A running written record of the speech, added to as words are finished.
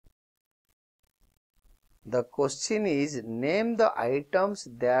The question is, name the items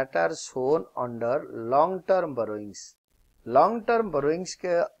that are shown under long term borrowings. Long term borrowings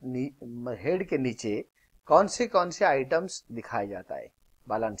के head के नीचे कौन से items दिखाया जाता है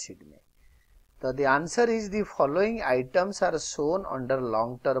बैलेंस शीट में? तो the answer is the following items are shown under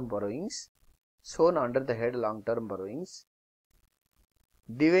long term borrowings, shown under the head long term borrowings.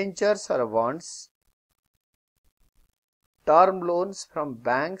 Debentures or bonds, term loans from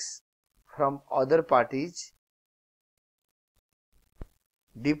banks, from other parties,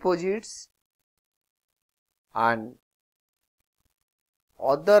 deposits and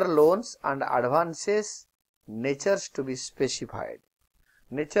other loans and advances, natures to be specified.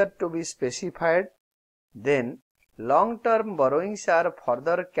 Nature to be specified. Then long term borrowings are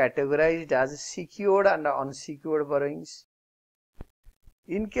further categorized as secured and unsecured borrowings.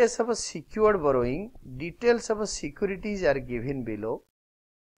 In case of a secured borrowing, details of securities are given below.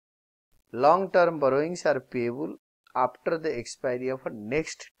 Long term borrowings are payable after the expiry of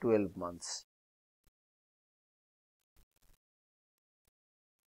next 12 months.